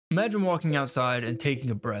Imagine walking outside and taking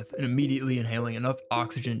a breath and immediately inhaling enough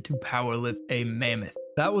oxygen to power lift a mammoth.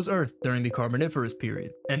 That was Earth during the Carboniferous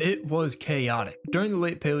period, and it was chaotic. During the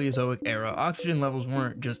late Paleozoic era, oxygen levels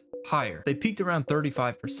weren't just higher. They peaked around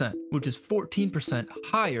 35%, which is 14%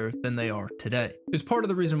 higher than they are today. It's part of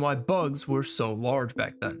the reason why bugs were so large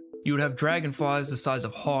back then. You would have dragonflies the size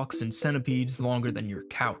of hawks and centipedes longer than your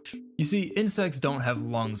couch. You see, insects don't have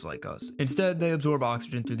lungs like us. Instead, they absorb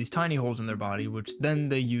oxygen through these tiny holes in their body, which then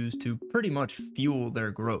they use to pretty much fuel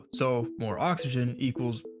their growth. So, more oxygen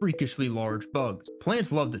equals freakishly large bugs.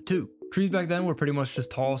 Plants loved it too. Trees back then were pretty much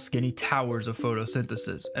just tall, skinny towers of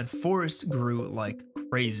photosynthesis, and forests grew like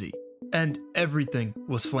crazy. And everything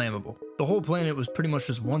was flammable. The whole planet was pretty much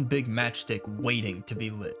just one big matchstick waiting to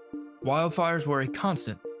be lit. Wildfires were a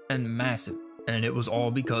constant and massive, and it was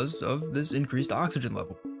all because of this increased oxygen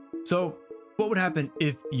level. So, what would happen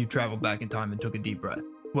if you traveled back in time and took a deep breath?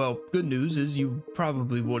 Well, good news is you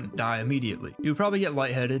probably wouldn't die immediately. You would probably get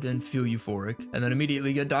lightheaded and feel euphoric, and then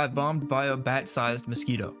immediately get dive bombed by a bat-sized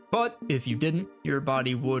mosquito. But if you didn't, your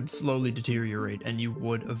body would slowly deteriorate and you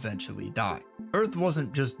would eventually die. Earth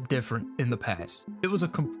wasn't just different in the past, it was a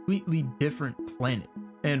completely different planet.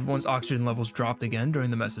 And once oxygen levels dropped again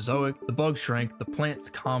during the Mesozoic, the bugs shrank, the plants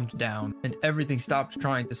calmed down, and everything stopped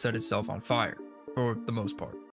trying to set itself on fire, for the most part.